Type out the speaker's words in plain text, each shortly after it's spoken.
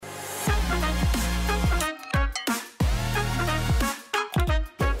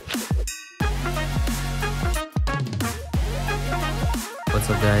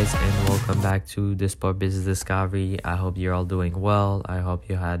up, guys, and welcome back to the Sport Business Discovery. I hope you're all doing well. I hope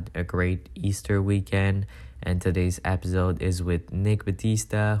you had a great Easter weekend. And today's episode is with Nick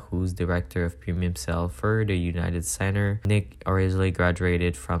Batista, who's Director of Premium Sale for the United Center. Nick originally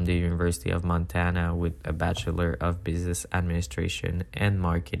graduated from the University of Montana with a Bachelor of Business Administration and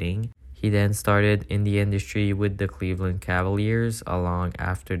Marketing. He then started in the industry with the Cleveland Cavaliers, along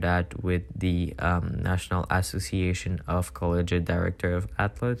after that with the National Association of Collegiate Director of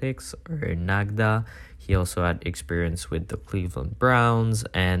Athletics, or NAGDA. He also had experience with the Cleveland Browns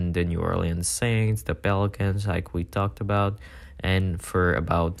and the New Orleans Saints, the Pelicans, like we talked about. And for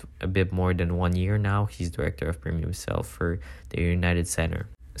about a bit more than 1 year now, he's Director of Premium Sale for the United Center.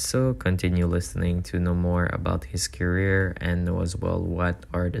 So continue listening to know more about his career and know as well what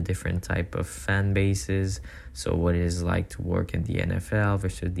are the different type of fan bases. So what it is like to work in the NFL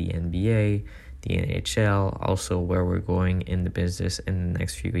versus the NBA, the NHL, also where we're going in the business in the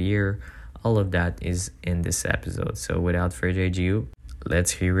next few years. All of that is in this episode. So without further ado,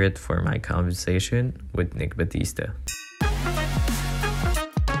 let's hear it for my conversation with Nick Batista.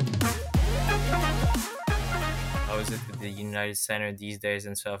 Is it with the United Center these days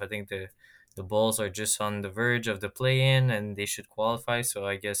and stuff? I think the Bulls are just on the verge of the play-in and they should qualify. So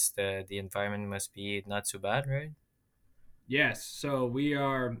I guess the environment must be not too bad, right? Yes, so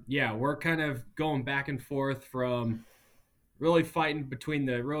we're kind of going back and forth from really fighting between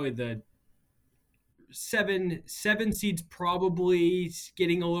the seven seeds probably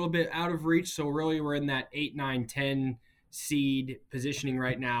getting a little bit out of reach. So really we're in that 8, 9, 10 seed positioning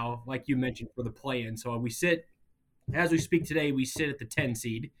right now, like you mentioned, for the play-in. So as we speak today, we sit at the 10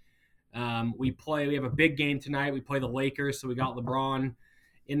 seed. We have a big game tonight. We play the Lakers, so we got LeBron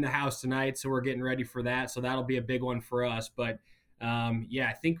in the house tonight, so we're getting ready for that. So that'll be a big one for us. But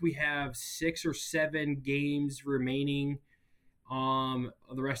I think we have 6 or 7 games remaining the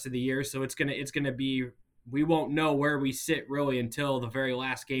rest of the year. So it's gonna be, we won't know where we sit really until the very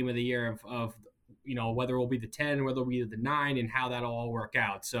last game of the year of whether we'll be the 10, whether we'll be the 9, and how that'll all work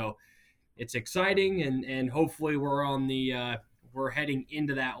out. So it's exciting, and hopefully we're heading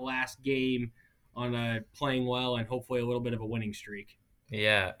into that last game on playing well and hopefully a little bit of a winning streak.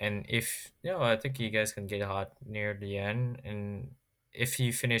 Yeah, and if I think you guys can get hot near the end, and if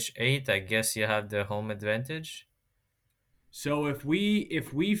you finish 8th, I guess you have the home advantage. So if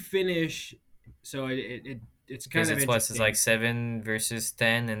we finish, so it's kind Because of it's interesting. like 7 versus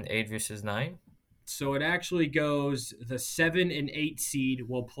 10 and 8 versus 9. So it actually goes, the 7 and 8 seed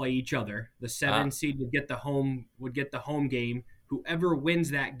will play each other. The 7 Ah, seed would get the home game. Whoever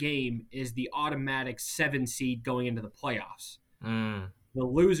wins that game is the automatic 7 seed going into the playoffs. mm, The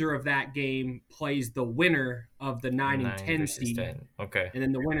loser of that game plays the winner of the 9 and 9 10 versus seed, 10. Okay. and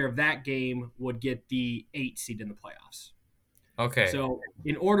then the winner of that game would get the 8 seed in the playoffs. Okay. So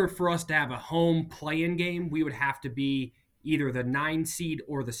in order for us to have a home play-in game, we would have to be either the 9 seed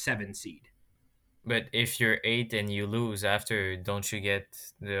or the 7 seed. But if you're 8 and you lose after, don't you get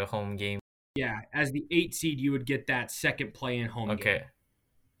the home game? Yeah, as the 8 seed, you would get that second play-in home game. Okay.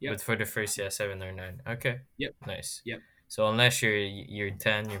 Yep. But for the first, 7 or 9. Okay. Yep. Nice. Yep. So unless you're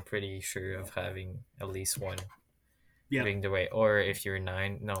 10, you're pretty sure of having at least one Yep. being the way. Or if you're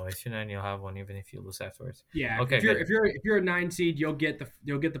 9, no, if you're 9, you'll have one even if you lose afterwards. Yeah. Okay, If you're a 9 seed, you'll get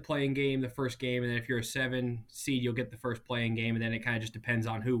the playing game, the first game, and then if you're a 7 seed, you'll get the first playing game, and then it kind of just depends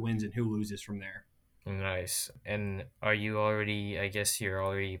on who wins and who loses from there. Nice. And are you already? I guess you're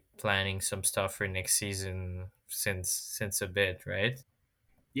already planning some stuff for next season since a bit, right?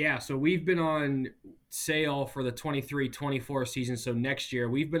 Yeah, so we've been on sale for the 23-24 season. So next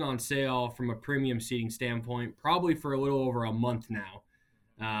year, we've been on sale from a premium seating standpoint, probably for a little over a month now.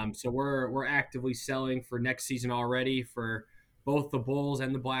 So we're actively selling for next season already for both the Bulls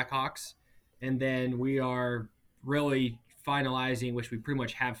and the Blackhawks, and then we are really finalizing, which we pretty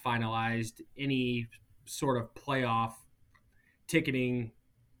much have finalized, any sort of playoff ticketing,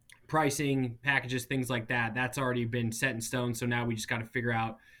 pricing, packages, things like that. That's already been set in stone. So now we just got to figure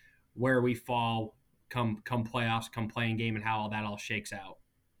out where we fall come playoffs, come playing game, and how all that all shakes out.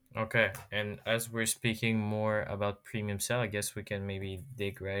 Okay. And as we're speaking more about premium sale, I guess we can maybe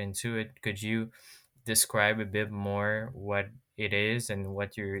dig right into it. Could you describe a bit more what it is and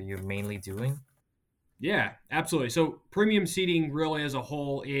what you're mainly doing? Yeah, absolutely. So premium seating really as a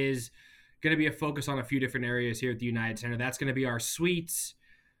whole is going to be a focus on a few different areas here at the United Center. That's going to be our suites,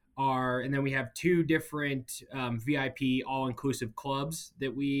 and then we have 2 different VIP all-inclusive clubs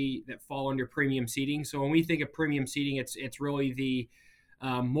that fall under premium seating. So when we think of premium seating, it's really the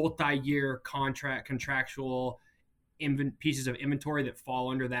multi-year contractual pieces of inventory that fall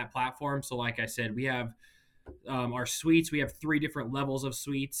under that platform. So like I said, we have Our suites, we have three different levels of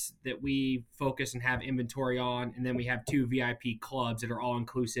suites that we focus and have inventory on, and then we have two VIP clubs that are all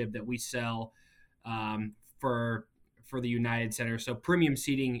inclusive that we sell for the United Center. So premium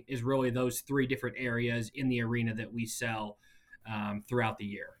seating is really those three different areas in the arena that we sell throughout the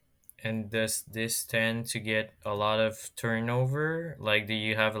year. And does this tend to get a lot of turnover? Like, do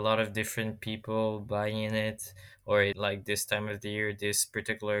you have a lot of different people buying it? Or, like, this time of the year, this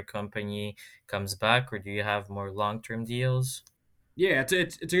particular company comes back? Or do you have more long term deals? Yeah,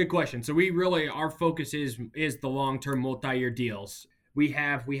 it's a good question. So we really our focus is the long term multi year deals. We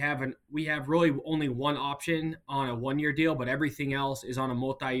have really only one option on a 1 year deal, but everything else is on a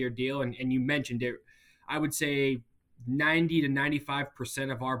multi year deal. And you mentioned it. I would say 90 to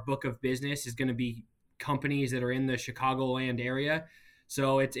 95% of our book of business is going to be companies that are in the Chicagoland area.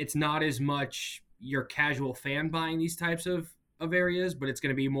 So it's not as much your casual fan buying these types of areas, but it's going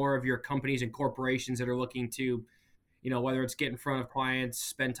to be more of your companies and corporations that are looking to, whether it's get in front of clients,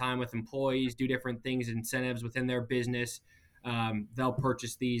 spend time with employees, do different things, incentives within their business. They'll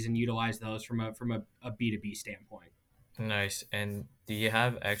purchase these and utilize those from a B2B standpoint. Nice. And do you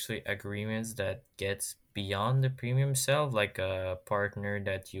have actually agreements that gets beyond the premium sale, like a partner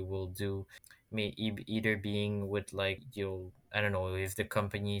that you will do, either being with like you'll, I don't know, if the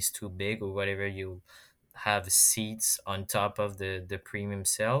company is too big or whatever, you have seats on top of the premium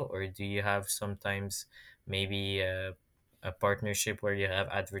sale, or do you have sometimes maybe a partnership where you have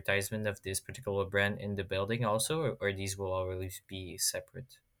advertisement of this particular brand in the building also, or these will always be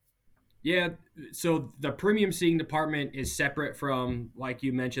separate? Yeah, so the premium seating department is separate from, like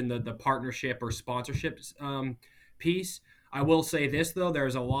you mentioned, the partnership or sponsorships piece. I will say this though,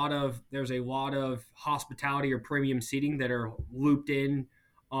 there's a lot of hospitality or premium seating that are looped in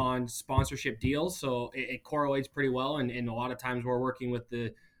on sponsorship deals, so it correlates pretty well. And a lot of times we're working with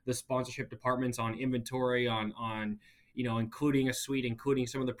the sponsorship departments on inventory, on including a suite, including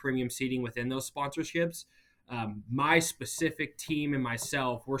some of the premium seating within those sponsorships. My specific team and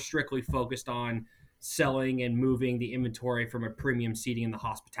myself, we're strictly focused on selling and moving the inventory from a premium seating and the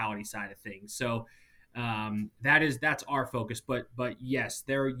hospitality side of things. So that's our focus. But yes,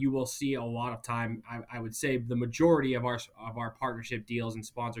 there you will see a lot of time. I would say the majority of our partnership deals and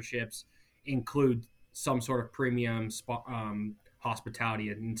sponsorships include some sort of premium hospitality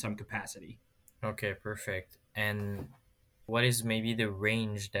in some capacity. Okay, perfect. And what is maybe the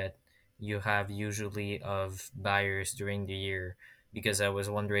range that you have usually of buyers during the year? Because I was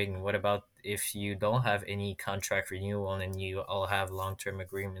wondering, what about if you don't have any contract renewal and you all have long-term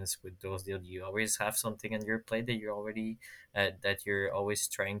agreements with those deals? Do you always have something on your plate that you're already that you're always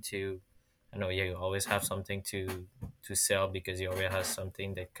trying to? I know you always have something to sell because you already have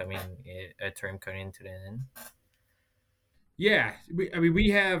something that coming a term coming to the end. Yeah, I mean, we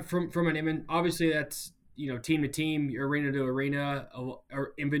have from an obviously that's team to team, arena to arena,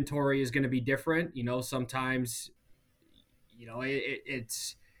 our inventory is going to be different. Sometimes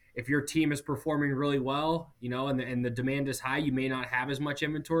it's if your team is performing really well, and the demand is high, you may not have as much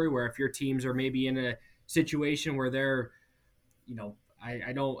inventory. Where if your teams are maybe in a situation where they're,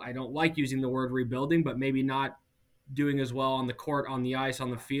 I don't like using the word rebuilding, but maybe not doing as well on the court, on the ice,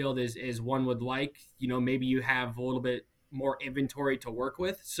 on the field as one would like. Maybe you have a little bit more inventory to work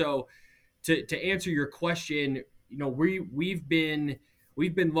with. So to answer your question, we've been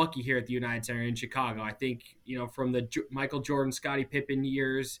lucky here at the United Center in Chicago. I think from the Michael Jordan, Scottie Pippen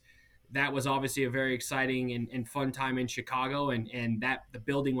years, that was obviously a very exciting and fun time in Chicago, and that the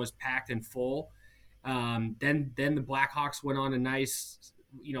building was packed and full. Then the Blackhawks went on a nice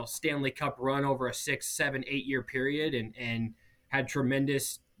Stanley Cup run over a 6, 7, 8 year period, and had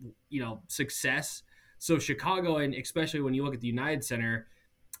tremendous success. So Chicago, and especially when you look at the United Center,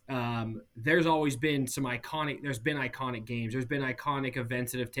 there's been iconic games, there's been iconic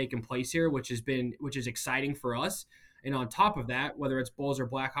events that have taken place here, which is exciting for us. And on top of that, whether it's Bulls or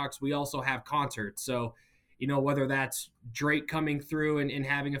Blackhawks, we also have concerts. So whether that's Drake coming through and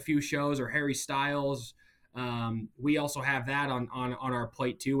having a few shows, or Harry Styles, we also have that on our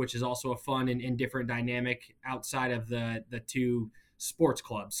plate too, which is also a fun and different dynamic outside of the two sports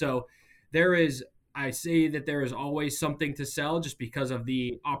clubs. So there is I say that there is always something to sell, just because of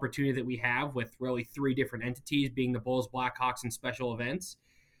the opportunity that we have with really three different entities, being the Bulls, Blackhawks, and special events.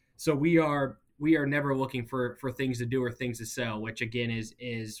 So we are never looking for things to do or things to sell, which again is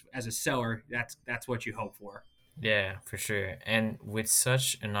as a seller, that's what you hope for. Yeah, for sure. And with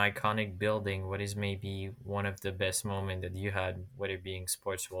such an iconic building, what is maybe one of the best moment that you had, whether being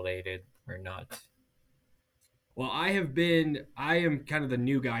sports related or not? Well, I am kind of the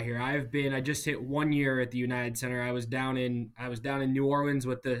new guy here. I just hit 1 year at the United Center. I was down in New Orleans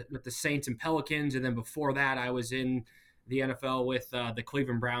with the Saints and Pelicans, and then before that, I was in the NFL with the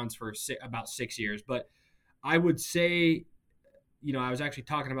Cleveland Browns for about 6 years. But I would say, I was actually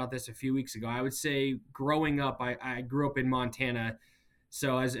talking about this a few weeks ago. I would say growing up, I grew up in Montana,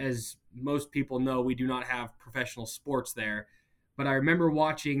 so as most people know, we do not have professional sports there. But I remember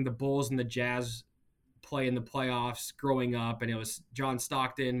watching the Bulls and the Jazz play in the playoffs growing up, and it was John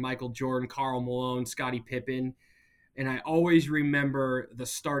Stockton, Michael Jordan, Karl Malone, Scottie Pippen, and I always remember the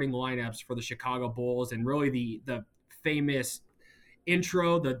starting lineups for the Chicago Bulls, and really the famous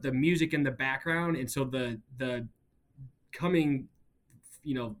intro, the music in the background, and so the coming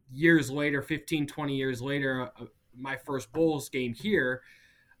years later, 15, 20 years later, my first Bulls game here,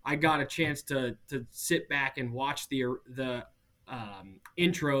 I got a chance to sit back and watch the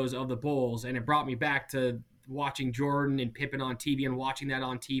intros of the Bulls, and it brought me back to watching Jordan and Pippen on TV and watching that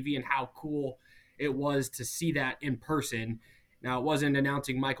on TV and how cool it was to see that in person. Now it wasn't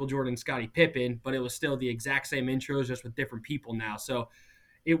announcing Michael Jordan, Scottie Pippen, but it was still the exact same intros, just with different people now. So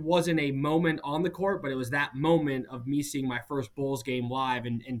it wasn't a moment on the court, but it was that moment of me seeing my first Bulls game live,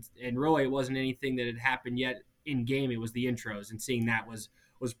 and really it wasn't anything that had happened yet in game. It was the intros, and seeing that was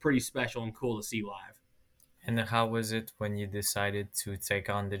pretty special and cool to see live. And how was it when you decided to take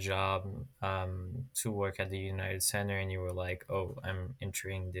on the job to work at the United Center and you were like, oh, I'm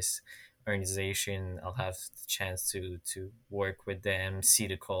entering this organization. I'll have the chance to work with them, see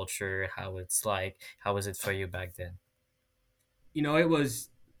the culture, how it's like. How was it for you back then? It was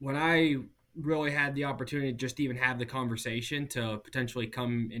when I really had the opportunity to just even have the conversation to potentially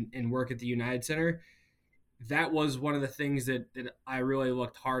come and work at the United Center. That was one of the things that I really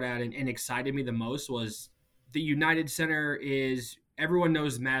looked hard at and excited me the most. Was the United Center is everyone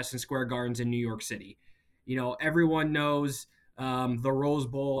knows Madison Square Gardens in New York City. Everyone knows the Rose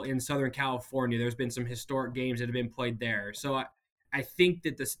Bowl in Southern California. There's been some historic games that have been played there. So I think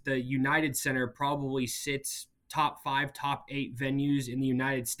that the United Center probably sits top five, top eight venues in the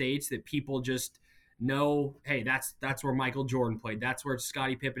United States that people just know. Hey, that's where Michael Jordan played. That's where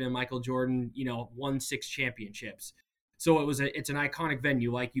Scottie Pippen and Michael Jordan, won 6 championships. So it's an iconic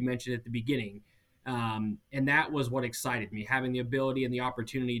venue, like you mentioned at the beginning, and that was what excited me, having the ability and the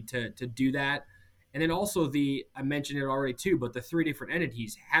opportunity to do that. And then also I mentioned it already too, but the three different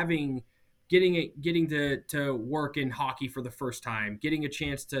entities having getting to work in hockey for the first time, getting a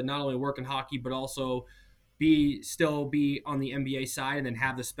chance to not only work in hockey but also be on the NBA side, and then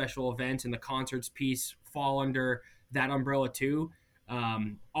have the special events and the concerts piece fall under that umbrella too.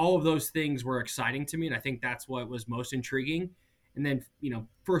 All of those things were exciting to me, and I think that's what was most intriguing. And then,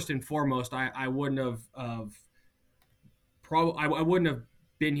 first and foremost, I wouldn't have probably I wouldn't have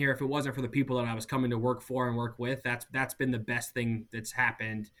been here if it wasn't for the people that I was coming to work for and work with. That's been the best thing that's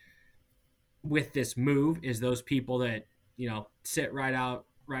happened with this move, is those people that sit right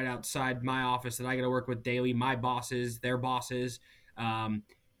outside my office that I got to work with daily, my bosses, their bosses. um,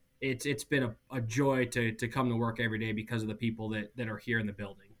 it's been a joy to come to work every day because of the people that are here in the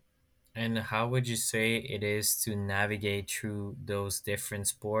building. And how would you say it is to navigate through those different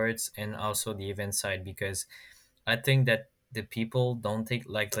sports and also the event side? Because I think that the people don't think,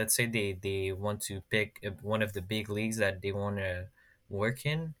 like, let's say they want to pick one of the big leagues that they want to work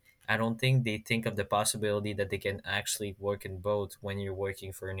in. I don't think they think of the possibility that they can actually work in both when you're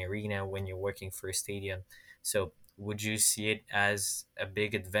working for an arena, when you're working for a stadium. So would you see it as a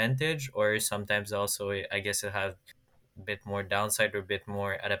big advantage, or sometimes also I guess it have a bit more downside or a bit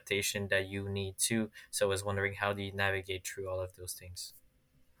more adaptation that you need to? So I was wondering, how do you navigate through all of those things?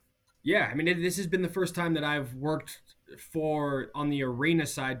 Yeah, I mean, this has been the first time that I've worked for on the arena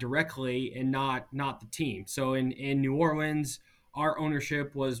side directly, and not the team. So in New Orleans, our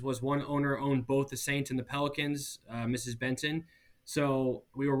ownership was one owner owned both the Saints and the Pelicans, Mrs. Benson. So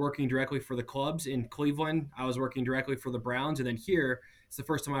we were working directly for the clubs. In Cleveland, I was working directly for the Browns, and then here it's the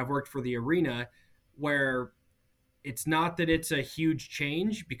first time I've worked for the arena, where it's not that it's a huge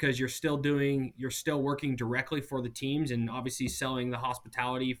change, because you're still working directly for the teams, and obviously selling the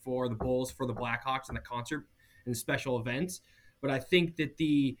hospitality for the Bulls, for the Blackhawks, and the concert and special events. But I think that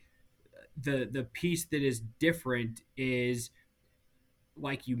the piece that is different is,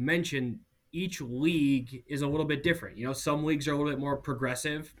 like you mentioned, each league is a little bit different. Some leagues are a little bit more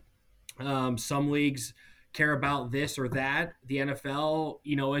progressive. Some leagues care about this or that. The NFL,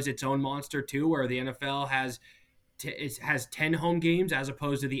 is its own monster too, where the NFL it has 10 home games as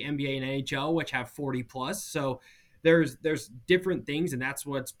opposed to the NBA and NHL, which have 40 plus. So there's different things, and that's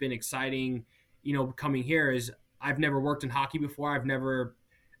what's been exciting. Coming here is, I've never worked in hockey before. I've never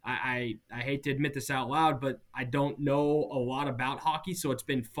I hate to admit this out loud, but I don't know a lot about hockey, so it's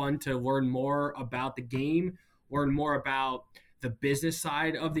been fun to learn more about the game, learn more about the business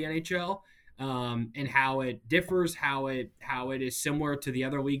side of the NHL, and how it differs, how it is similar to the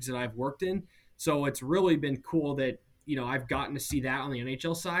other leagues that I've worked in. So it's really been cool that I've gotten to see that on the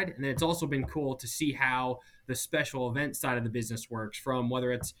NHL side, and then it's also been cool to see how the special event side of the business works, from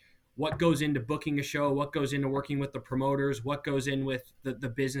whether it's what goes into booking a show, what goes into working with the promoters, what goes in with the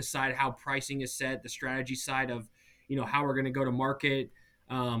business side, how pricing is set, the strategy side of how we're going to go to market,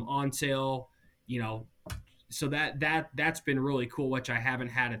 on sale, you know so that's been really cool, which I haven't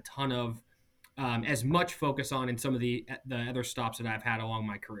had a ton of as much focus on in some of the other stops that I've had along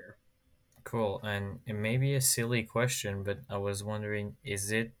my career. Cool. And it may be a silly question, but I was wondering,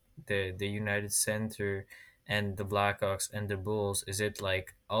 is it the United Center and the Blackhawks and the Bulls, is it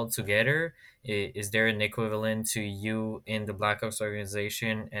like all together? Is there an equivalent to you in the Blackhawks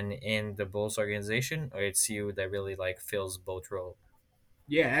organization and in the Bulls organization, or it's you that really like fills both roles?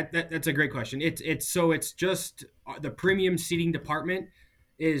 Yeah, that's a great question. It's just the premium seating department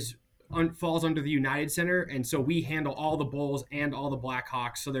is falls under the United Center, and so we handle all the Bulls and all the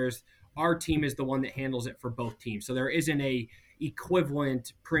Blackhawks. So there's our team is the one that handles it for both teams. So there isn't a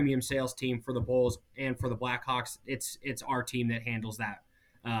equivalent premium sales team for the Bulls and for the Blackhawks. It's our team that handles that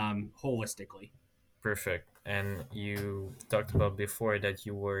holistically. Perfect. And you talked about before that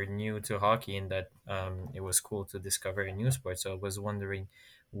you were new to hockey and that it was cool to discover a new sport. So I was wondering,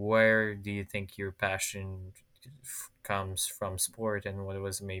 where do you think your passion comes from sport, and what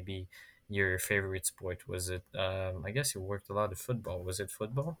was maybe your favorite sport? Was it, I guess you worked a lot of football. Was it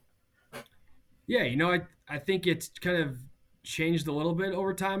football? Yeah, I think it's kind of changed a little bit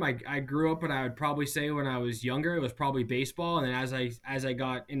over time. I grew up, and I would probably say when I was younger, it was probably baseball, and then as I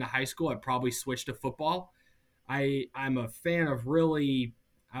got into high school, I probably switched to football. I'm a fan of really,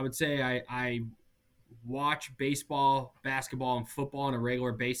 I would say I watch baseball, basketball, and football on a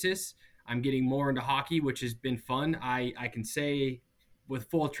regular basis. I'm getting more into hockey, which has been fun. I can say with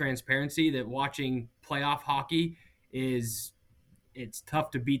full transparency that watching playoff hockey is it's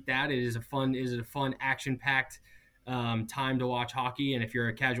tough to beat that. It is a fun action packed time to watch hockey, and if you're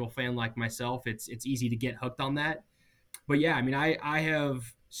a casual fan like myself, it's easy to get hooked on that. But yeah, I mean, I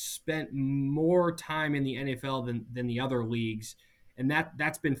have spent more time in the NFL than the other leagues, and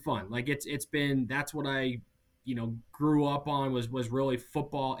that's been fun. Like it's been that's what I grew up on was really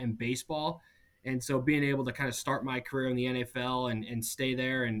football and baseball. And so being able to kind of start my career in the NFL and stay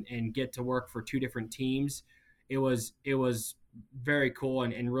there and get to work for two different teams, it was very cool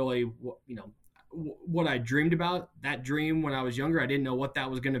and really what I dreamed about. That dream when I was younger, I didn't know what that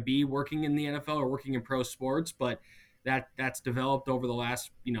was going to be, working in the NFL or working in pro sports, but that's developed over the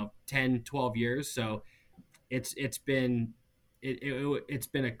last 10, 12 years. So it's been it's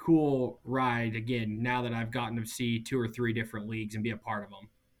been a cool ride again now that I've gotten to see two or three different leagues and be a part of them.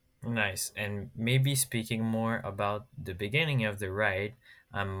 Nice. And maybe speaking more about the beginning of the ride,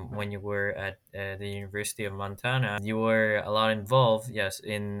 when you were at the University of Montana, you were a lot involved, yes,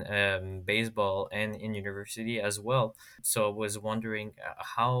 in baseball and in university as well. So I was wondering,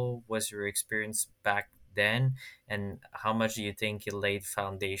 how was your experience back then, and how much do you think it laid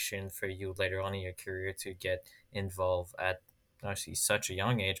foundation for you later on in your career to get involved at actually such a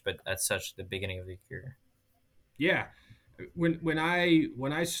young age, but at such the beginning of your career? Yeah, when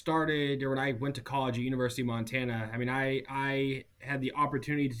I started or when I went to college at University of Montana, I mean I had the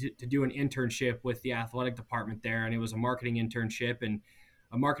opportunity to do an internship with the athletic department there, and it was a marketing internship. And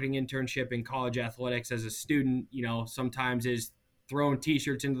a marketing internship in college athletics as a student, sometimes is throwing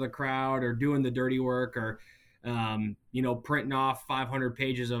T-shirts into the crowd or doing the dirty work or printing off 500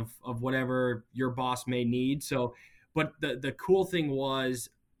 pages of whatever your boss may need. So, but the cool thing was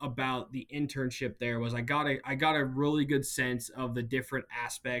about the internship there was I got a really good sense of the different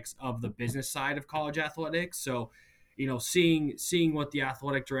aspects of the business side of college athletics. So, seeing what the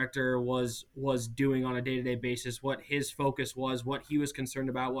athletic director was doing on a day-to-day basis, what his focus was, what he was concerned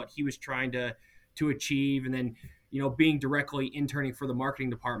about, what he was trying to achieve, and then being directly interning for the marketing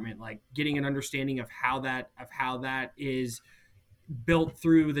department, like getting an understanding of how that is built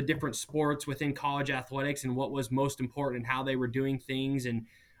through the different sports within college athletics and what was most important and how they were doing things. And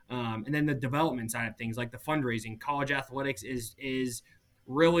then the development side of things, like the fundraising. College athletics is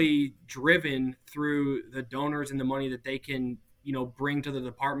really driven through the donors and the money that they can bring to the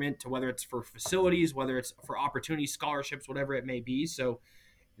department, to whether it's for facilities, whether it's for opportunity scholarships, whatever it may be. So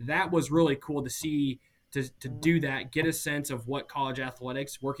that was really cool to see, to do that, get a sense of what college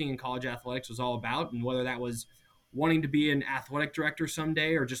athletics, working in college athletics, was all about, and whether that was wanting to be an athletic director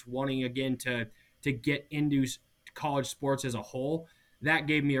someday or just wanting again to get into college sports as a whole. that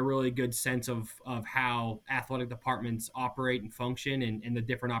gave me a really good sense of how athletic departments operate and function, and the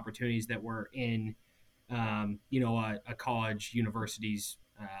different opportunities that were in a college university's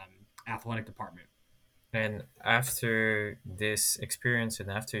athletic department. And after this experience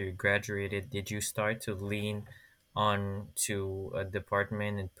and after you graduated, did you start to lean on to a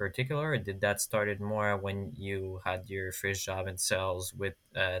department in particular, or did that started more when you had your first job in sales with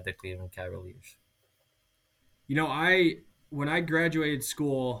the Cleveland Cavaliers? I when I graduated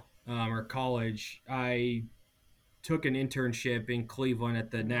school or college, I took an internship in Cleveland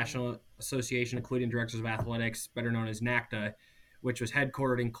at the National Association of Collegiate Directors of Athletics, better known as NACDA, which was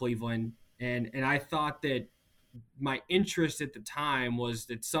headquartered in Cleveland. And I thought that my interest at the time was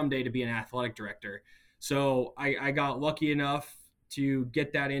that someday to be an athletic director. So I got lucky enough to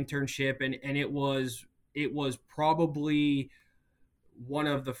get that internship, and it was probably one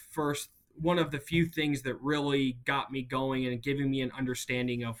of the first one of the few things that really got me going and giving me an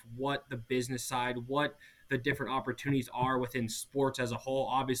understanding of what the business side, what the different opportunities are within sports as a whole.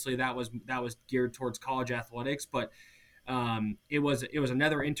 Obviously, that was geared towards college athletics, but it was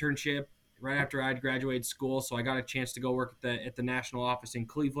another internship right after I'd graduated school, so I got a chance to go work at the national office in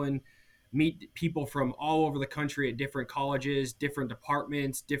Cleveland, meet people from all over the country at different colleges, different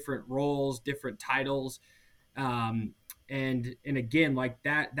departments, different roles, different titles, and again, like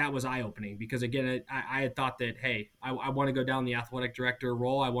that was eye opening, because again, I had thought that, hey, I want to go down the athletic director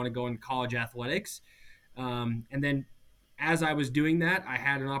role, I want to go in college athletics, and then as I was doing that, I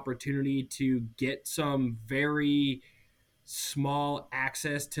had an opportunity to get some very small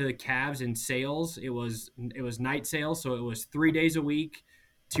access to the Cavs in sales. It was night sales, so it was 3 days a week,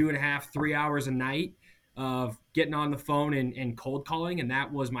 2.5, 3 hours a night of getting on the phone and cold calling, and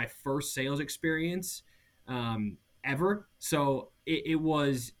that was my first sales experience ever. So it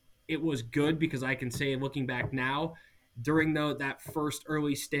was good, because I can say, looking back now, during that first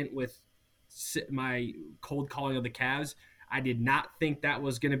early stint with my cold calling of the Cavs, I did not think that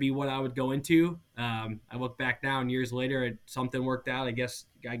was going to be what I would go into. I look back now and years later, something worked out. I guess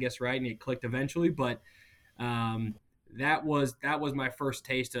right, and it clicked eventually. But um, that was my first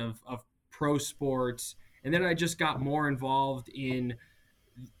taste of pro sports, and then I just got more involved in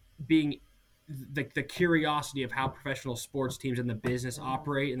being the curiosity of how professional sports teams and the business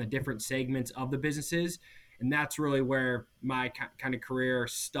operate and the different segments of the businesses. And that's really where my kind of career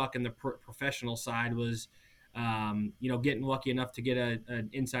stuck in the professional side was, getting lucky enough to get an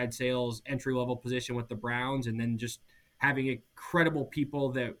inside sales entry level position with the Browns, and then just having incredible people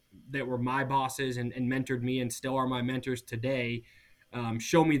that were my bosses and mentored me and still are my mentors today,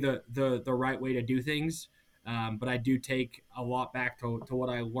 show me the right way to do things. But I do take a lot back to what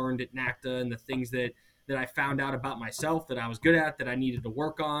I learned at NACDA and the things that I found out about myself that I was good at, that I needed to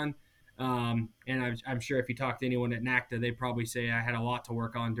work on. And I'm sure if you talk to anyone at NACDA, they probably say I had a lot to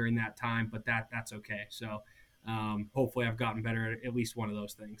work on during that time, but that's okay. So hopefully I've gotten better at least one of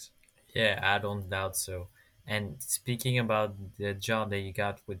those things. Yeah, I don't doubt so. And speaking about the job that you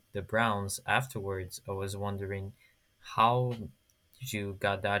got with the Browns afterwards, I was wondering how you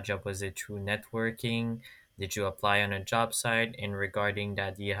got that job. Was it through networking? Did you apply on a job site? And regarding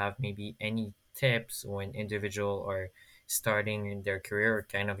that, do you have maybe any tips when individual are starting in their career or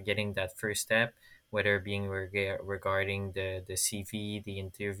kind of getting that first step, whether being regarding the CV, the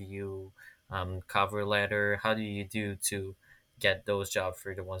interview, cover letter? How do you do to get those jobs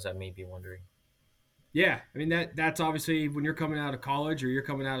for the ones that may be wondering? Yeah, I mean that's obviously when you're coming out of college or you're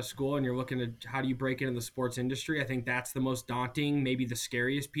coming out of school and you're looking at how do you break into the sports industry. I think that's the most daunting, maybe the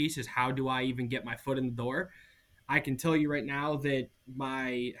scariest piece, is how do I even get my foot in the door. I can tell you right now that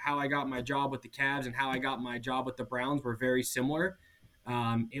my how I got my job with the Cavs and how I got my job with the Browns were very similar.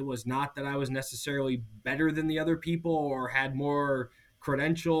 It was not that I was necessarily better than the other people or had more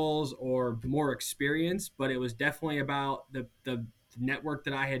credentials or more experience, but it was definitely about the network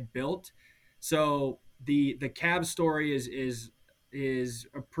that I had built. So the Cavs story is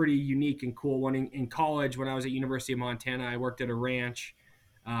a pretty unique and cool one. In college, when I was at University of Montana, I worked at a ranch.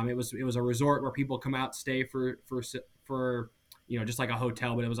 It was a resort where people come out, stay for just like a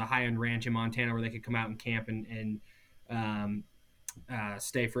hotel, but it was a high end ranch in Montana where they could come out and camp and um,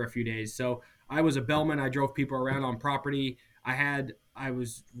 stay for a few days. So I was a bellman. I drove people around on property. I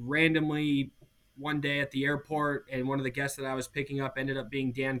was randomly one day at the airport, and one of the guests that I was picking up ended up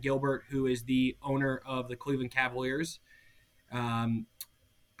being Dan Gilbert, who is the owner of the Cleveland Cavaliers. Um,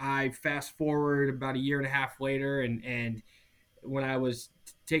 I fast forward about a year and a half later, and when I was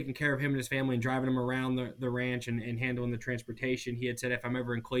taking care of him and his family and driving him around the ranch and handling the transportation, he had said if I'm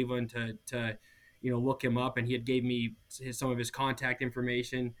ever in Cleveland to look him up, and he had gave me some of his contact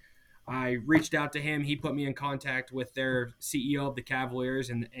information. I reached out to him. He put me in contact with their CEO of the Cavaliers,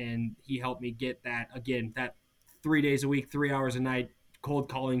 and he helped me get that, again, that 3 days a week, 3 hours a night cold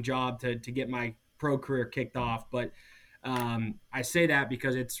calling job to get my pro career kicked off. But I say that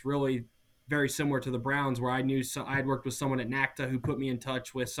because it's really very similar to the Browns, where I'd worked with someone at NACTA who put me in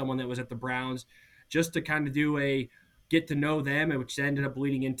touch with someone that was at the Browns, just to kind of do a get to know them, and which ended up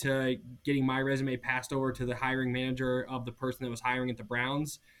leading into getting my resume passed over to the hiring manager of the person that was hiring at the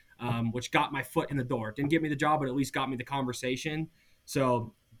Browns, which got my foot in the door. Didn't get me the job, but at least got me the conversation.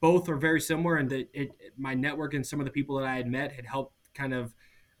 So both are very similar, and my network and some of the people that I had met had helped kind of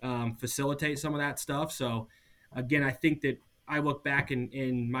facilitate some of that stuff. So again, I think that I look back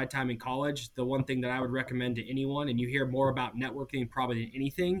in my time in college, the one thing that I would recommend to anyone, and you hear more about networking probably than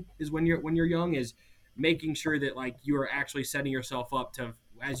anything, is when you're young, is making sure that like you are actually setting yourself up to,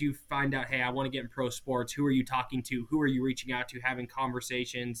 as you find out, hey, I want to get in pro sports, who are you talking to, who are you reaching out to, having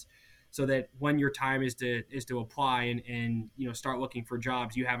conversations, so that when your time is to apply and start looking for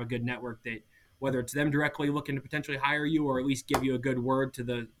jobs, you have a good network that, whether it's them directly looking to potentially hire you, or at least give you a good word to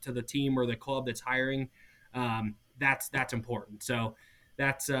the team or the club that's hiring. That's important. So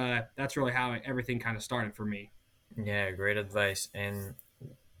that's really how everything kind of started for me. Yeah, great advice. And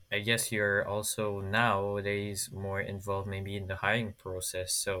I guess you're also nowadays more involved maybe in the hiring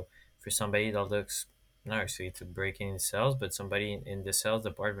process. So for somebody that looks not actually to break in sales, but somebody in the sales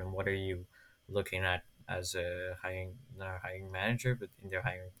department, what are you looking at as a hiring not a hiring manager, but in their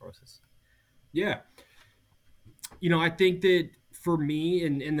hiring process? Yeah, I think that for me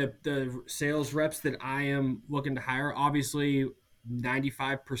and the sales reps that I am looking to hire, obviously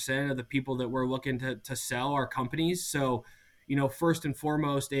 95% of the people that we're looking to sell are companies. So, first and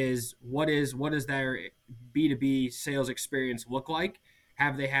foremost is what is their B2B sales experience look like?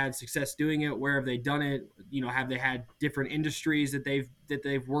 Have they had success doing it? Where have they done it? Have they had different industries that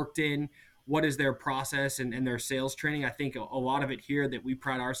they've worked in? What is their process and their sales training? I think a lot of it here that we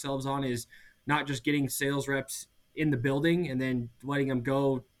pride ourselves on is not just getting sales reps in the building and then letting them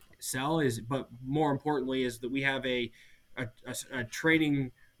go sell, but more importantly is that we have a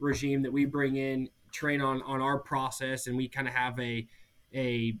training regime that we bring in, train on our process, and we kind of have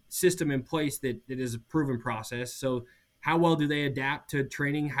a system in place that is a proven process. So how well do they adapt to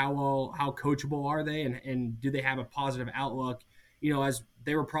training? How coachable are they, and do they have a positive outlook? As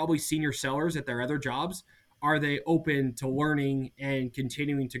they were probably senior sellers at their other jobs, are they open to learning and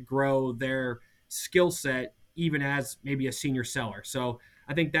continuing to grow their skill set even as maybe a senior seller? So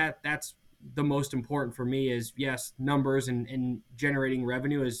I think that's the most important for me is, yes, numbers and generating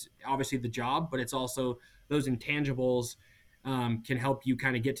revenue is obviously the job, but it's also those intangibles can help you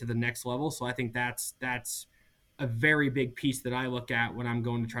kind of get to the next level. So I think that's a very big piece that I look at when I'm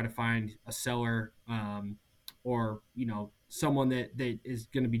going to try to find a seller, or someone that is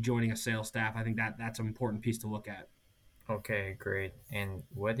going to be joining a sales staff. I think that's an important piece to look at. Okay, great. And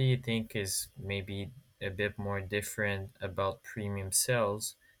what do you think is maybe a bit more different about premium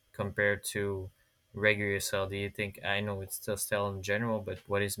sales compared to regular sale? Do you think, I know it's still sell in general, but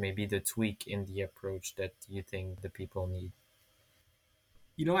what is maybe the tweak in the approach that you think the people need?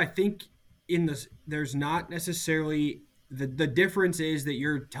 I think there's not necessarily the difference is that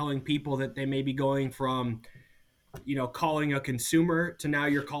you're telling people that they may be going from calling a consumer to now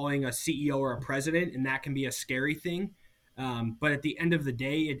you're calling a CEO or a president, and that can be a scary thing. But at the end of the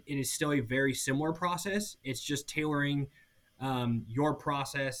day, it is still a very similar process. It's just tailoring your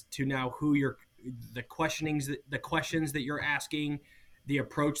process to now who you're, the questions that you're asking, the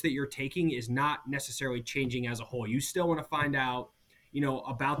approach that you're taking is not necessarily changing as a whole. You still want to find out,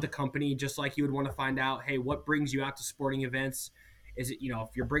 about the company, just like you would want to find out, hey, what brings you out to sporting events? Is it, if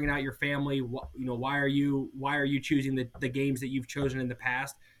you're bringing out your family, why are you choosing the games that you've chosen in the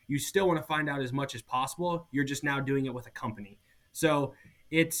past? You still want to find out as much as possible. You're just now doing it with a company. So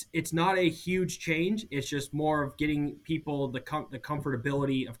it's not a huge change. It's just more of getting people the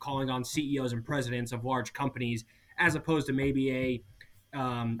comfortability of calling on CEOs and presidents of large companies, as opposed to maybe a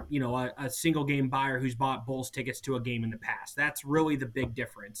single game buyer who's bought Bulls tickets to a game in the past. That's really the big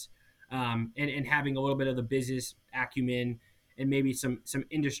difference. And having a little bit of the business acumen and maybe some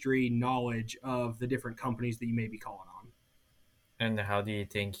industry knowledge of the different companies that you may be calling on. And how do you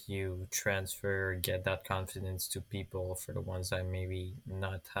think you transfer, get that confidence to people for the ones that maybe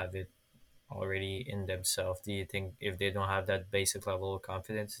not have it already in themselves? Do you think if they don't have that basic level of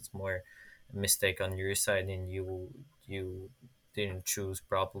confidence, it's more a mistake on your side and you didn't choose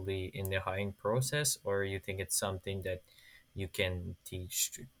properly in the hiring process, or you think it's something that you can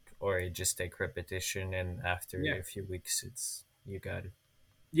teach, or it just take repetition and after Yeah. a few weeks it's you got it?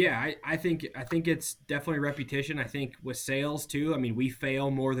 Yeah, I think it's definitely repetition. I think with sales too. I mean, we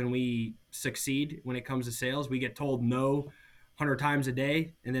fail more than we succeed when it comes to sales. We get told no 100 times a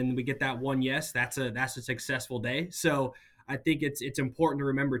day, and then we get that one yes. That's a successful day. So I think it's important to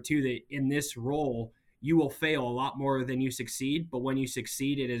remember too that in this role you will fail a lot more than you succeed, but when you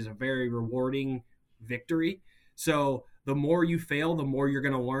succeed, it is a very rewarding victory. So the more you fail, the more you're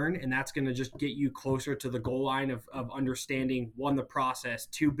going to learn. And that's going to just get you closer to the goal line of understanding one, the process,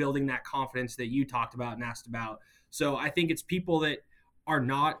 two, building that confidence that you talked about and asked about. So I think it's people that are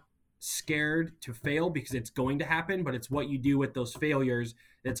not scared to fail because it's going to happen, but it's what you do with those failures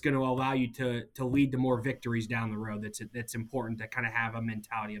that's going to allow you to lead to more victories down the road. That's important to kind of have a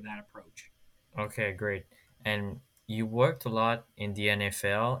mentality of that approach. Okay, great. And you worked a lot in the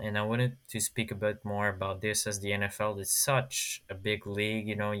NFL, and I wanted to speak a bit more about this as the NFL is such a big league.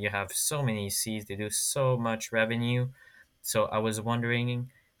 You know, you have so many seats, they do so much revenue. So I was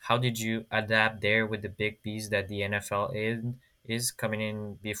wondering, how did you adapt there with the big piece that the NFL is coming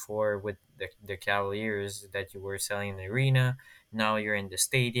in before with the Cavaliers that you were selling in the arena. Now you're in the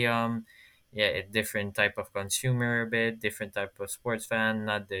stadium, yeah, a different type of consumer, a bit different type of sports fan,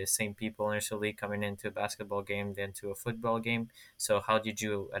 not the same people necessarily coming into a basketball game than to a football game. So how did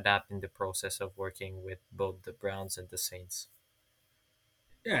you adapt in the process of working with both the Browns and the Saints?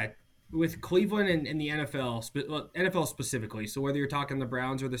 Yeah, with Cleveland and the NFL, well, NFL specifically. So whether you're talking the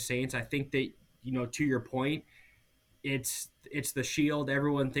Browns or the Saints, I think that to your point, it's the shield.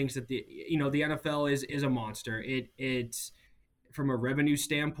 Everyone thinks that the NFL is a monster. It's from a revenue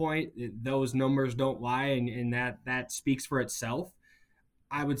standpoint, those numbers don't lie, and that speaks for itself.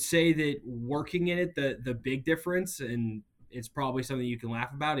 I would say that working in it, the big difference, and it's probably something you can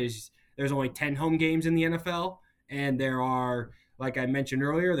laugh about, is there's only 10 home games in the NFL, and there are, like I mentioned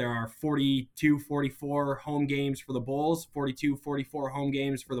earlier, there are 42, 44 home games for the Bulls, 42, 44 home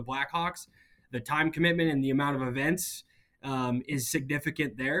games for the Blackhawks. The time commitment and the amount of events is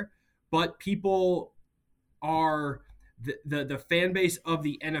significant there, but people are the fan base of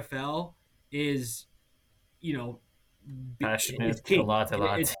the NFL is, you know, it's Passionate, a king. lot, a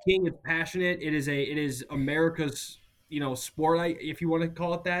lot. It's king. It's passionate. It is America's sport. If you want to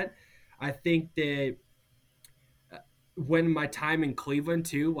call it that. I think that when my time in Cleveland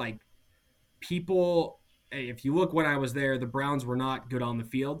too, like people, if you look when I was there, the Browns were not good on the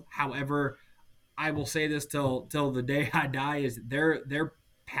field. However, I will say this till the day I die is their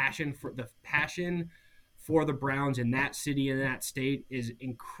passion for the Browns in that city and that state is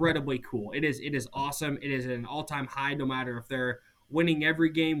incredibly cool. It is awesome. It is an all-time high no matter if they're winning every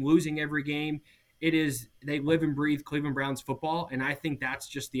game, losing every game. They live and breathe Cleveland Browns football, and I think that's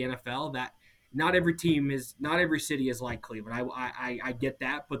just the NFL. That not every city is like Cleveland. I get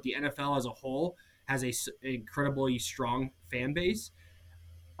that, but the NFL as a whole has a incredibly strong fan base.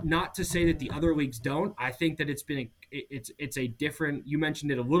 Not to say that the other leagues don't. I think that it's a different. You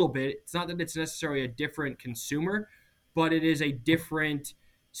mentioned it a little bit. It's not that it's necessarily a different consumer, but it is a different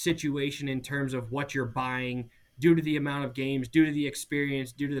situation in terms of what you're buying due to the amount of games, due to the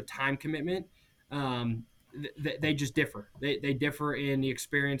experience, due to the time commitment. They just differ. They differ in the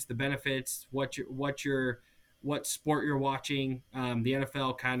experience, the benefits, what sport you're watching. The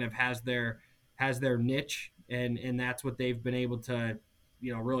NFL kind of has their niche, and that's what they've been able to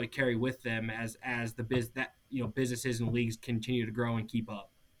really carry with them as businesses and leagues continue to grow and keep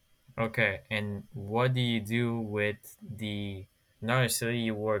up. Okay, and what do you do with the not necessarily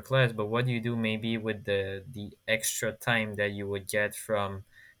you work less, but what do you do maybe with the extra time that you would get from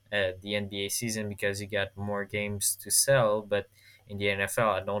the NBA season because you got more games to sell, but in the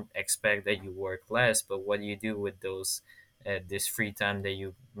NFL, I don't expect that you work less, but what do you do with those this free time that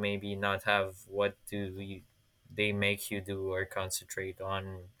you maybe not have? What do they make you do or concentrate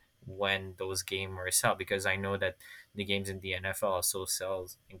on when those games are sell? Because I know that the games in the NFL also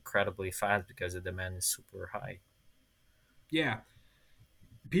sells incredibly fast because the demand is super high. Yeah,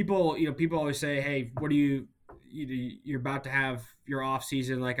 people always say, "Hey, what do you're about to have your off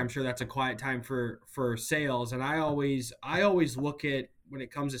season?" Like I'm sure that's a quiet time for sales, and I always look at when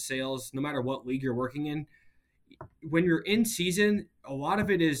it comes to sales, no matter what league you're working in, when you're in season, a lot of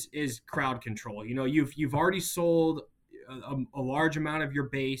it is crowd control. You've already sold a large amount of your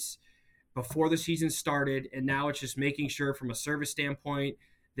base before the season started, and now it's just making sure from a service standpoint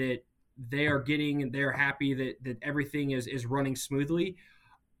that they're happy that everything is running smoothly.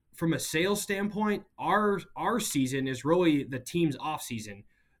 From a sales standpoint, our season is really the team's off season.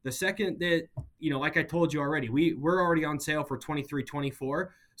 The second that like I told you already, we're already on sale for 23-24.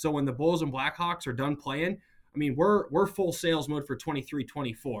 So when the Bulls and Blackhawks are done playing, I mean we're full sales mode for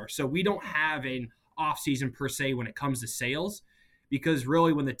 23-24. So we don't have an off season per se when it comes to sales because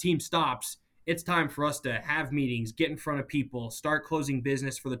really when the team stops, it's time for us to have meetings, get in front of people, start closing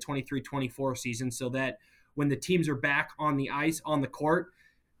business for the 23-24 season so that when the teams are back on the ice, on the court,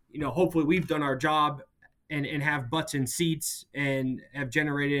 hopefully we've done our job and have butts in seats and have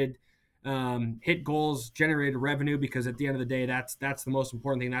generated hit goals, generated revenue, because at the end of the day, that's the most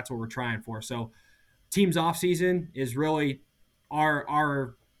important thing. That's what we're trying for. So teams off season is really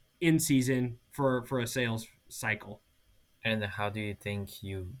our in season for a sales cycle. And how do you think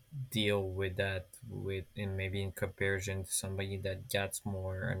you deal with that with in maybe in comparison to somebody that gets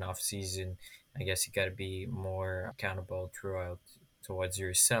more an off season? I guess you gotta be more accountable throughout towards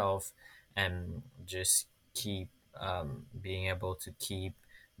yourself and just keep being able to keep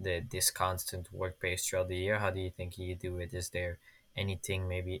this constant work pace throughout the year. How do you think you do it? Is there anything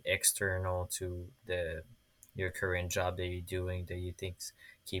maybe external to the your current job that you're doing that you think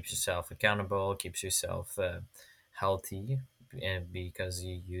keeps yourself accountable, keeps yourself healthy, and because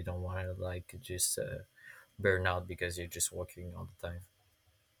you don't want to like just burn out because you're just working all the time?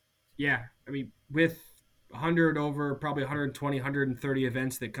 Yeah, I mean, with 100 over probably 120, 130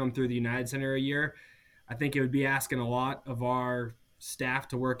 events that come through the United Center a year, I think it would be asking a lot of our staff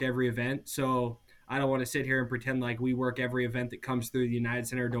to work every event. So I don't want to sit here and pretend like we work every event that comes through the United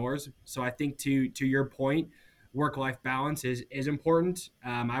Center doors. So I think to your point, work life balance is important.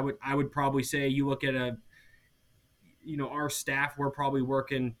 I would probably say you look at our staff, we're probably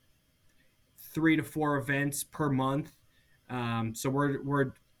working 3 to 4 events per month. So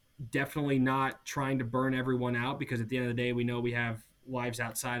we're definitely not trying to burn everyone out, because at the end of the day, we know we have lives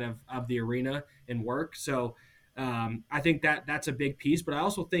outside of the arena and work. So I think that's a big piece. But I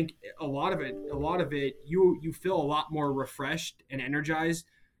also think a lot of it, you feel a lot more refreshed and energized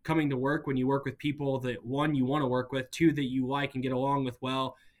coming to work when you work with people that, one, you want to work with, two, that you like and get along with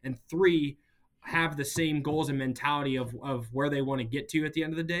well, and three, have the same goals and mentality of where they want to get to at the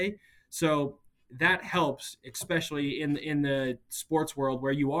end of the day. So that helps, especially in the sports world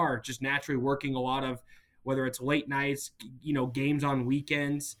where you are just naturally working a lot of, whether it's late nights, games on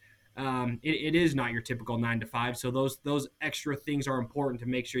weekends. It is not your typical 9 to 5. So those extra things are important to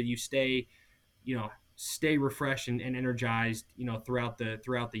make sure you stay refreshed and energized, throughout the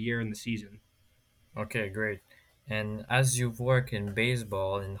year and the season. Okay, great. And as you've worked in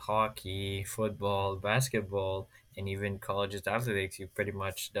baseball, in hockey, football, basketball, and even colleges athletics, you've pretty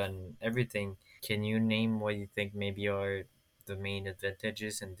much done everything. Can you name what you think maybe are the main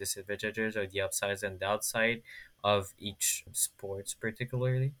advantages and disadvantages, or the upsides and downside of each sports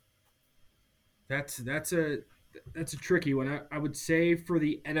particularly? That's a tricky one. I would say for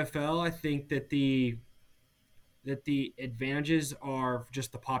the NFL, I think that the advantages are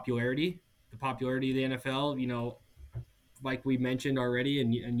just the popularity of the NFL. Like we mentioned already,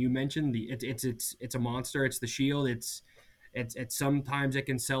 and you mentioned, it's a monster. It's the Shield. It's sometimes it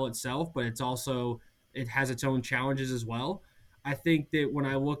can sell itself, but it has its own challenges as well. I think that when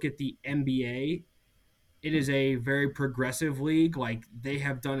I look at the NBA, it is a very progressive league. Like, they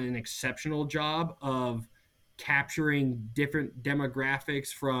have done an exceptional job of capturing different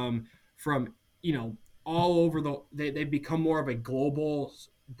demographics from all over they've become more of a global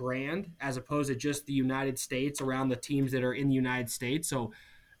brand as opposed to just the United States, around the teams that are in the United States. So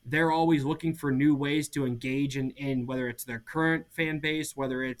they're always looking for new ways to engage in whether it's their current fan base,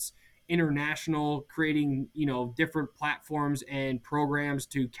 whether it's international, creating different platforms and programs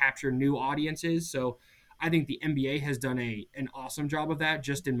to capture new audiences. So I think the NBA has done an awesome job of that,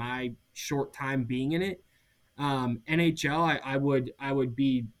 just in my short time being in it. NHL, I would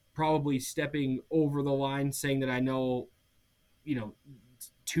be probably stepping over the line saying that I know you know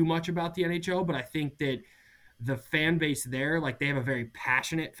too much about the NHL, but I think that the fan base there, like, they have a very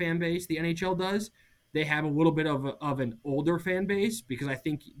passionate fan base. The NHL does. They have a little bit of an older fan base, because I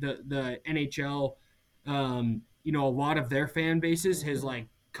think the NHL, a lot of their fan bases has, like,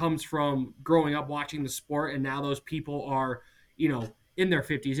 comes from growing up watching the sport, and now those people are, in their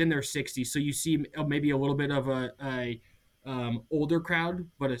 50s, in their 60s. So you see maybe a little bit of a older crowd,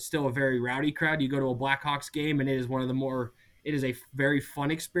 but it's still a very rowdy crowd. You go to a Blackhawks game, and it is a very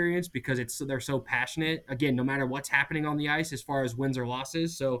fun experience, because they're so passionate. Again, no matter what's happening on the ice, as far as wins or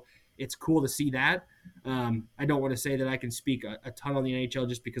losses. So it's cool to see that. I don't want to say that I can speak a ton on the NHL,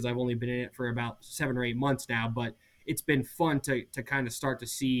 just because I've only been in it for about 7 or 8 months now, but it's been fun to kind of start to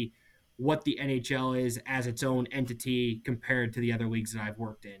see what the NHL is as its own entity compared to the other leagues that I've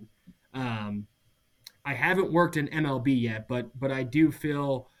worked in. I haven't worked in MLB yet, but I do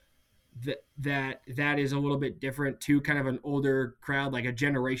feel that is a little bit different too, kind of an older crowd, like a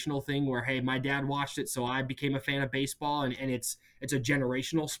generational thing where, hey, my dad watched it, so I became a fan of baseball, and it's a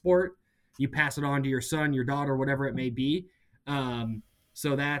generational sport. You pass it on to your son, your daughter, whatever it may be.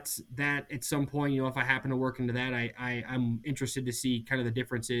 So that's that. At some point, if I happen to work into that, I'm interested to see kind of the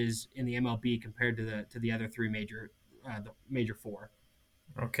differences in the MLB compared to the other three the major four.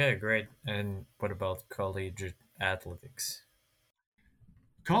 Okay, great. And what about collegiate athletics?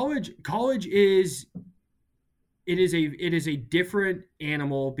 College is it is a different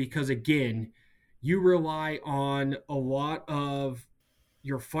animal because again, you rely on a lot of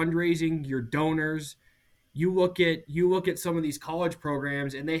your fundraising, your donors. You look at some of these college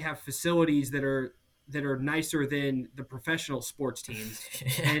programs and they have facilities that are nicer than the professional sports teams,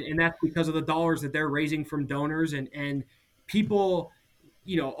 Yeah. and that's because of the dollars that they're raising from donors and people.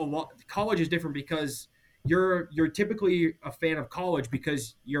 A lot college is different because you're typically a fan of college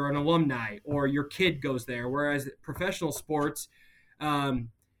because you're an alumni or your kid goes there, whereas professional sports, um,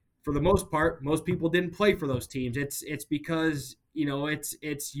 for the most part, most people didn't play for those teams. It's because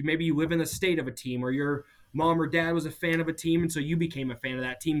it's maybe you live in the state of a team or your mom or dad was a fan of a team and so you became a fan of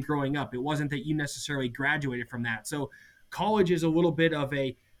that team growing up. It wasn't that you necessarily graduated from that. So college is a little bit of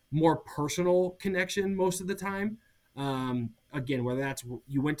a more personal connection most of the time. Again, whether that's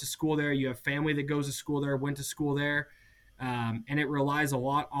you went to school there, you have family that goes to school there, went to school there, and it relies a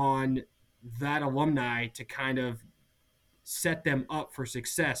lot on that alumni to kind of set them up for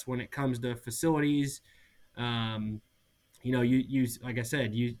success when it comes to facilities. Um, you like I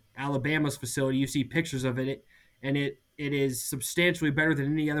said, you Alabama's facility. You see pictures of it, and it is substantially better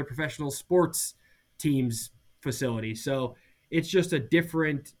than any other professional sports team's facility. So it's just a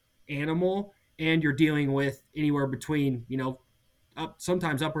different animal, and you're dealing with anywhere between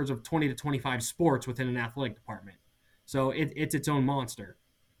sometimes upwards of 20 to 25 sports within an athletic department. So it's its own monster.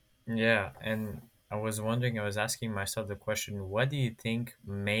 Yeah, and I was asking myself the question, what do you think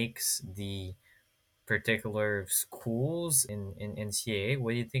makes the particular schools in NCAA,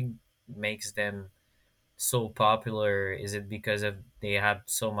 what do you think makes them so popular? Is it because of they have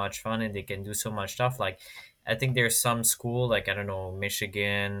so much fun and they can do so much stuff? Like, I think there's some school like I don't know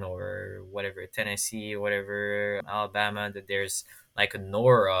Michigan or whatever, Tennessee, whatever, Alabama, that there's like a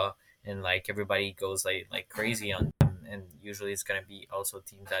Nora and like everybody goes like crazy on them, and usually it's gonna be also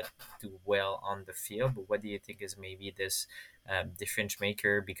teams that do well on the field. But what do you think is maybe this difference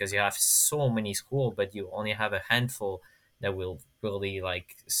maker? Because you have so many schools, but you only have a handful that will really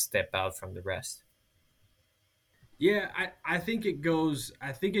like step out from the rest. Yeah, I think it goes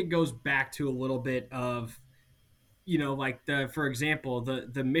back to a little bit of like for example,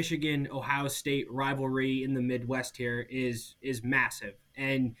 the Michigan Ohio State rivalry in the Midwest here is massive.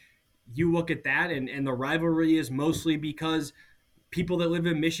 And you look at that and the rivalry is mostly because people that live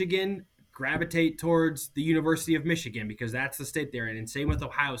in Michigan gravitate towards the University of Michigan because that's the state they're in, and same with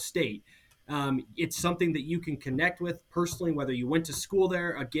Ohio State. It's something that you can connect with personally, whether you went to school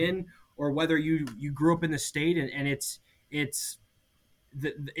there again or whether you grew up in the state, and it's it's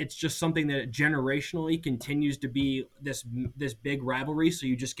just something that generationally continues to be this big rivalry. So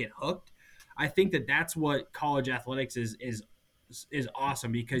you just get hooked. I think that that's what college athletics is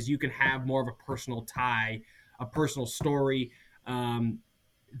awesome because you can have more of a personal tie, a personal story, um,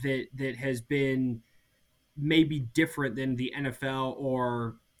 that has been maybe different than the NFL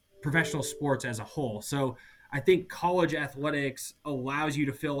or professional sports as a whole. So I think college athletics allows you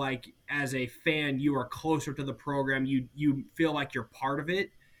to feel like as a fan you are closer to the program. You feel like you're part of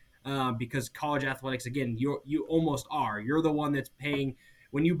it because college athletics again you almost are. You're the one that's paying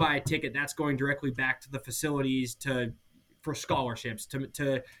when you buy a ticket. That's going directly back to the facilities for scholarships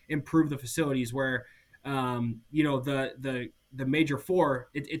to improve the facilities where the major four,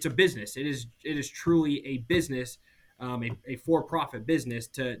 it's a business. It is truly a business, a for-profit business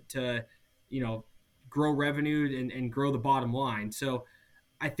to you know grow revenue and grow the bottom line. So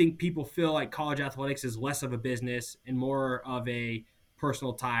I think people feel like college athletics is less of a business and more of a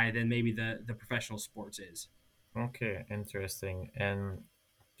personal tie than maybe the professional sports is. Okay, interesting. And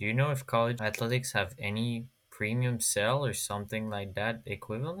do you know if college athletics have any premium cell or something like that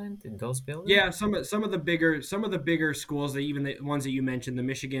equivalent in those buildings? Yeah, some of the bigger schools, even the ones that you mentioned, the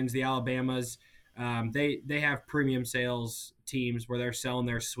Michigans, the Alabamas, they have premium sales teams where they're selling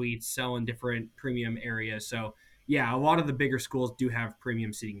their suites, selling different premium areas. So yeah, a lot of the bigger schools do have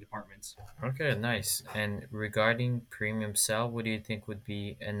premium seating departments. Okay, nice. And regarding premium cell, what do you think would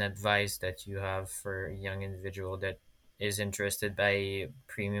be an advice that you have for a young individual that is interested by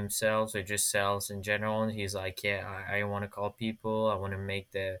premium sales or just sales in general? And he's like, yeah, I want to call people. I want to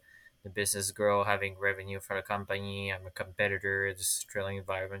make the business grow, having revenue for the company. I'm a competitor. This is a thrilling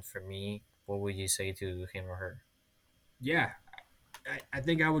environment for me. What would you say to him or her? Yeah, I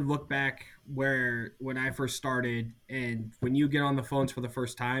think I would look back where when I first started, and when you get on the phones for the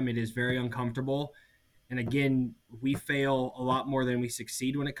first time, it is very uncomfortable. And again, we fail a lot more than we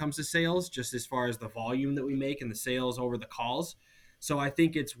succeed when it comes to sales, just as far as the volume that we make and the sales over the calls. So I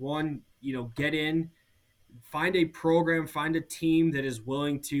think it's one, get in, find a program, find a team that is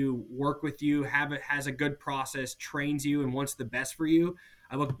willing to work with you, has a good process, trains you, and wants the best for you.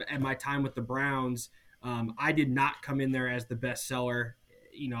 I look at my time with the Browns. I did not come in there as the best seller.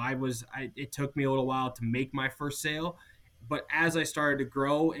 It took me a little while to make my first sale, but as I started to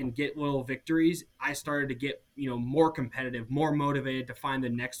grow and get little victories, I started to get more competitive, more motivated to find the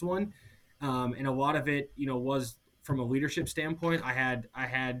next one. And a lot of it was from a leadership standpoint. I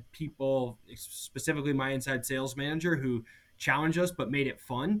had people, specifically my inside sales manager, who challenged us but made it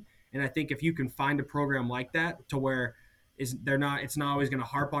fun. And I think if you can find a program like that to where it's not always going to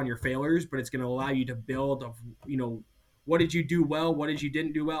harp on your failures, but it's going to allow you to build of what did you do well, what did you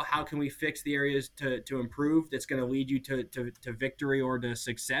didn't do well, how can we fix the areas to improve, that's going to lead you to victory or to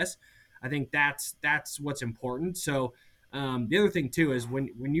success. I think that's what's important. So the other thing too is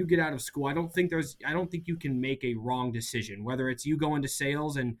when you get out of school, I don't think you can make a wrong decision. Whether it's you go into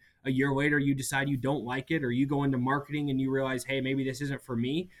sales and a year later you decide you don't like it, or you go into marketing and you realize, hey, maybe this isn't for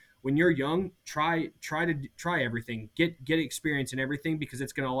me. When you're young, try everything. Get experience in everything, because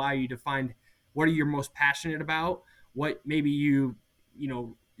it's going to allow you to find what are you most passionate about. What maybe you're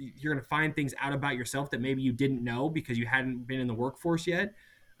going to find things out about yourself that maybe you didn't know because you hadn't been in the workforce yet.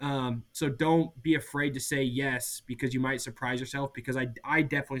 So don't be afraid to say yes, because you might surprise yourself, because I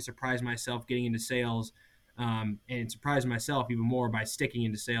definitely surprised myself getting into sales, and surprised myself even more by sticking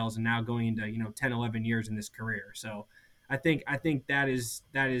into sales and now going into 10, 11 years in this career. So I think that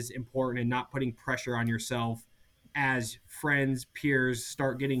is important, and not putting pressure on yourself as friends, peers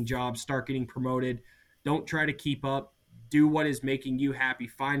start getting jobs, start getting promoted. Don't try to keep up. Do what is making you happy.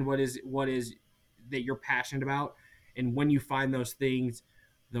 Find what is that you're passionate about, and when you find those things,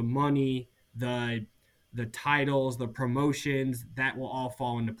 the money, the titles, the promotions, that will all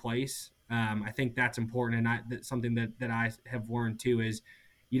fall into place. I think that's important, and that's something that I have learned too, is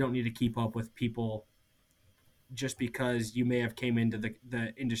you don't need to keep up with people just because you may have came into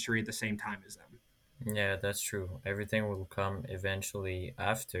the industry at the same time as them. Yeah, that's true. Everything will come eventually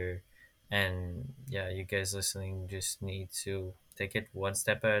after. And yeah, you guys listening just need to take it one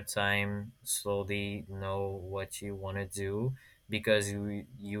step at a time, slowly know what you want to do, because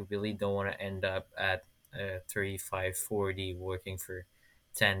you really don't want to end up at 35, 40 working for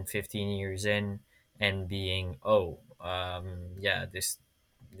 10, 15 years in and being, oh, yeah, this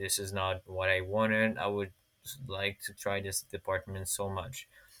is not what I wanted. I would like to try this department so much.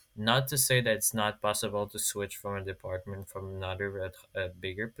 Not to say that it's not possible to switch from a department from another a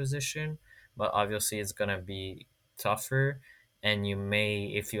bigger position, but obviously it's gonna be tougher. And you may,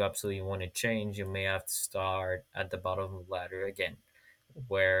 if you absolutely want to change, you may have to start at the bottom of the ladder again.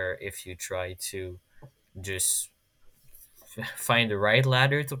 Where if you try to just find the right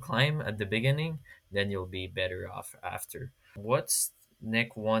ladder to climb at the beginning, then you'll be better off after. What's,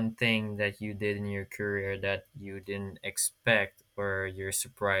 Nick, one thing that you did in your career that you didn't expect or you're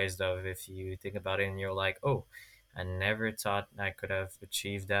surprised of, if you think about it and you're like, oh, I never thought I could have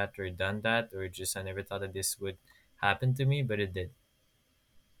achieved that or done that, or just I never thought that this would happen to me, but it did.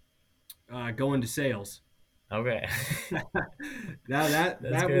 Go into sales. Okay. Now that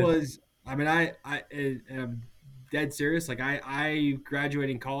That's that good. was, I mean, I am dead serious. Like I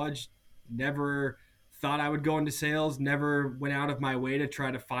graduated in college, never thought I would go into sales, never went out of my way to try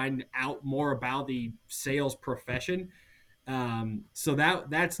to find out more about the sales profession. So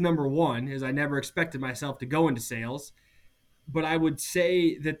that's number one, is I never expected myself to go into sales. But I would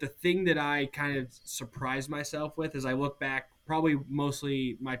say that the thing that I kind of surprised myself with, as I look back, probably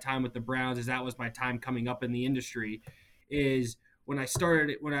mostly my time with the Browns, is that was my time coming up in the industry, is when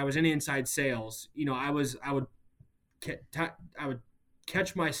I was in inside sales. I would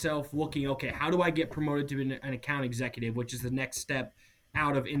catch myself looking, okay, how do I get promoted to an account executive, which is the next step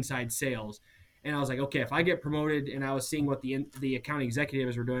out of inside sales. And I was like, okay, if I get promoted, and I was seeing what the account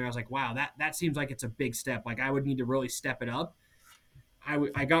executives were doing, I was like, wow, that seems like it's a big step. Like I would need to really step it up.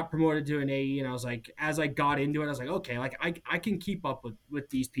 I got promoted to an AE, and I was like, as I got into it, I was like, okay, like I can keep up with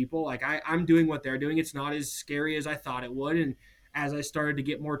these people. Like I'm doing what they're doing. It's not as scary as I thought it would. And as I started to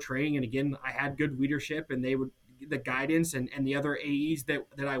get more training, and again, I had good leadership, and the guidance, and the other AEs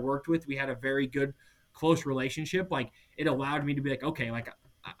that I worked with, we had a very good, close relationship. Like it allowed me to be like, okay, like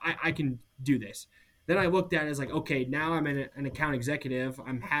I can do this. Then I looked at it as like, okay, now I'm an account executive.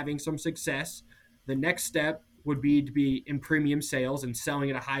 I'm having some success. The next step would be to be in premium sales and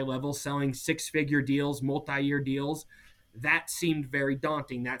selling at a high level, selling six-figure deals, multi-year deals. That seemed very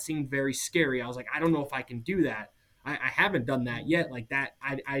daunting. That seemed very scary. I was like, I don't know if I can do that. I haven't done that yet. Like that,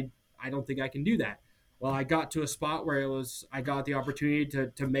 I don't think I can do that. Well, I got to a spot where I got the opportunity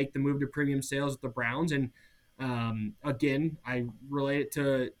to make the move to premium sales with the Browns, and again, I relate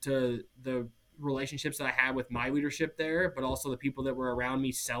it to the relationships that I had with my leadership there, but also the people that were around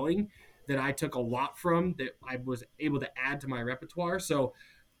me selling that I took a lot from that I was able to add to my repertoire. So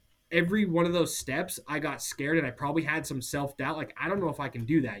every one of those steps, I got scared and I probably had some self doubt. Like, I don't know if I can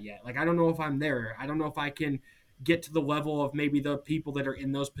do that yet. Like, I don't know if I'm there. I don't know if I can get to the level of maybe the people that are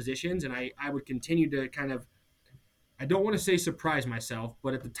in those positions. And I would continue to kind of, I don't want to say surprise myself,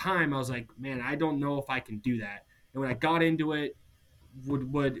 but at the time I was like, man, I don't know if I can do that. And when I got into it,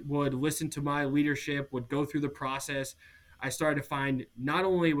 would listen to my leadership, would go through the process. I started to find not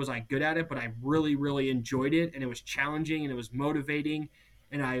only was I good at it, but I really, really enjoyed it, and it was challenging and it was motivating,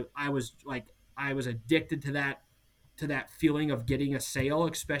 and I was like I was addicted to that feeling of getting a sale,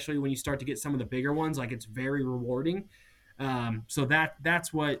 especially when you start to get some of the bigger ones. Like it's very rewarding. So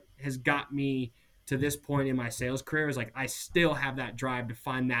that's what has got me to this point in my sales career. Is like I still have that drive to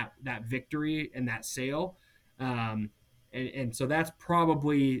find that victory and that sale. Um, and so that's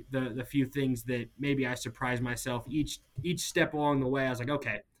probably the few things that maybe I surprised myself each step along the way. I was like,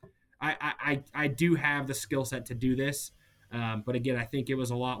 okay, I do have the skill set to do this. But again, I think it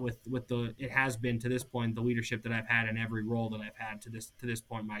was a lot with the it has been to this point the leadership that I've had in every role that I've had to this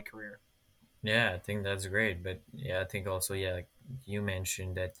point in my career. Yeah, I think that's great. But yeah, I think also, yeah, like you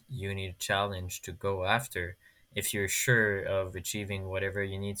mentioned that you need a challenge to go after. If you're sure of achieving whatever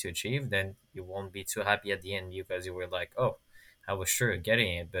you need to achieve, then you won't be too happy at the end because you were like, oh, I was sure of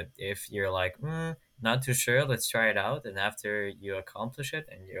getting it. But if you're like, not too sure, let's try it out. And after you accomplish it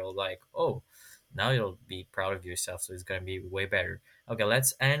and you're like, oh, now you'll be proud of yourself. So it's going to be way better. Okay,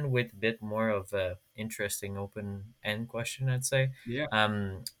 let's end with a bit more of a interesting open end question, I'd say. Yeah.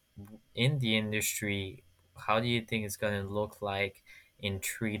 Um, in the industry, how do you think it's going to look like in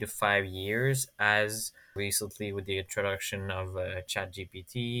 3 to 5 years? As recently with the introduction of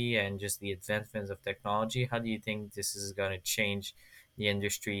ChatGPT and just the advancements of technology, how do you think this is going to change the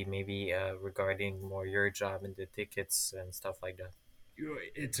industry? Maybe regarding more your job and the tickets and stuff like that.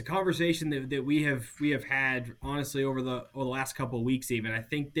 It's a conversation that we have had honestly over the last couple of weeks. Even I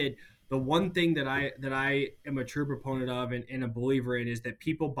think that the one thing that I am a true proponent of and a believer in is that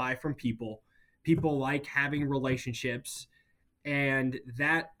people buy from people. People like having relationships, and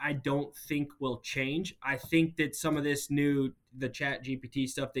that I don't think will change. I think that some of this new the Chat GPT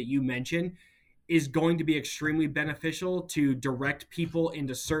stuff that you mentioned is going to be extremely beneficial to direct people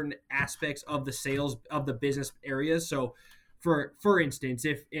into certain aspects of the sales of the business areas. So for instance,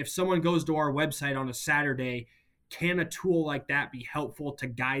 if someone goes to our website on a Saturday, can a tool like that be helpful to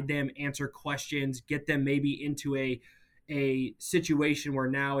guide them, answer questions, get them maybe into a situation where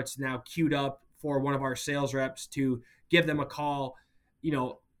now it's now queued up for one of our sales reps to give them a call,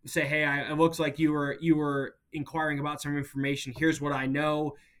 say, hey, it looks like you were inquiring about some information. Here's what I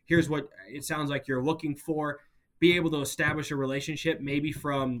know. Here's what it sounds like you're looking for. Be able to establish a relationship, maybe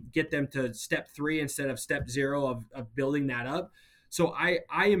from get them to step 3 instead of step 0 of building that up. So I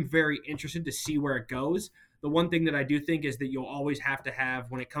am very interested to see where it goes. The one thing that I do think is that you'll always have to have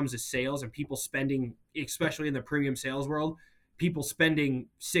when it comes to sales and people spending, especially in the premium sales world, people spending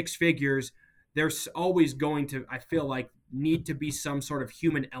 6 figures. There's always going to, I feel like, need to be some sort of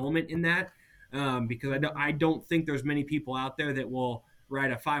human element in that, because I don't think there's many people out there that will write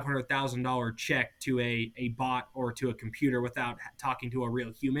a $500,000 check to a bot or to a computer without talking to a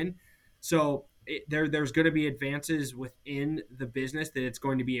real human. So there's going to be advances within the business that it's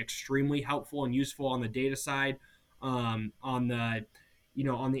going to be extremely helpful and useful on the data side, on the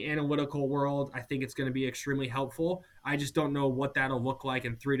on the analytical world. I think it's going to be extremely helpful. I just don't know what that'll look like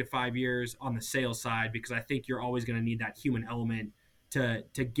in 3 to 5 years on the sales side, because I think you're always going to need that human element to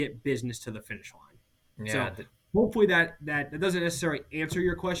get business to the finish line. Yeah, So hopefully that doesn't necessarily answer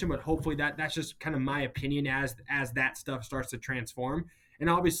your question, but hopefully that's just kind of my opinion as that stuff starts to transform. And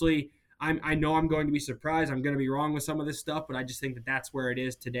obviously, I know I'm going to be surprised. I'm going to be wrong with some of this stuff, but I just think that that's where it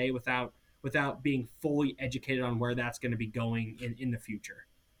is today without being fully educated on where that's going to be going in the future.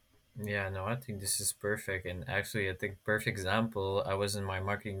 yeah, no, I think this is perfect. And actually, I think perfect example. I was in my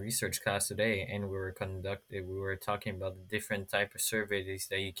marketing research class today, and we were talking about the different type of surveys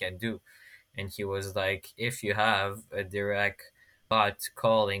that you can do. And he was like, if you have a direct bot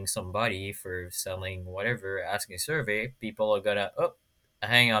calling somebody for selling whatever, asking a survey, people are gonna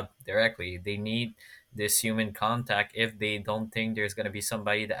hang up directly. They need this human contact. If they don't think there's gonna be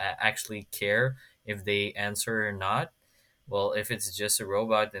somebody that actually care if they answer or not, well, if it's just a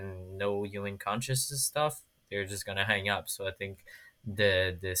robot and no human consciousness stuff, they're just gonna hang up. So I think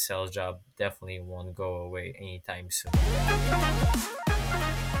the sales job definitely won't go away anytime soon.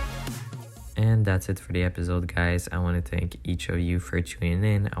 And And that's it for the episode, guys. I want to thank each of you for tuning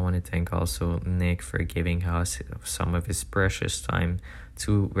in. I want to thank also Nick for giving us some of his precious time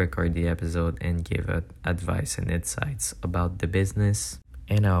to record the episode and give advice and insights about the business.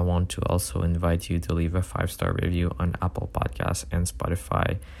 And I want to also invite you to leave a 5-star review on Apple Podcasts and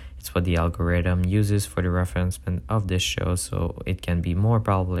Spotify. It's what the algorithm uses for the referencement of this show, so it can be more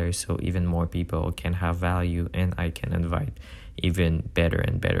popular, so even more people can have value, and I can invite even better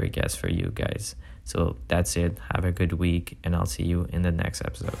and better guests for you guys. So that's it. Have a good week, and I'll see you in the next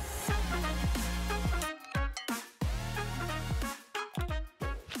episode.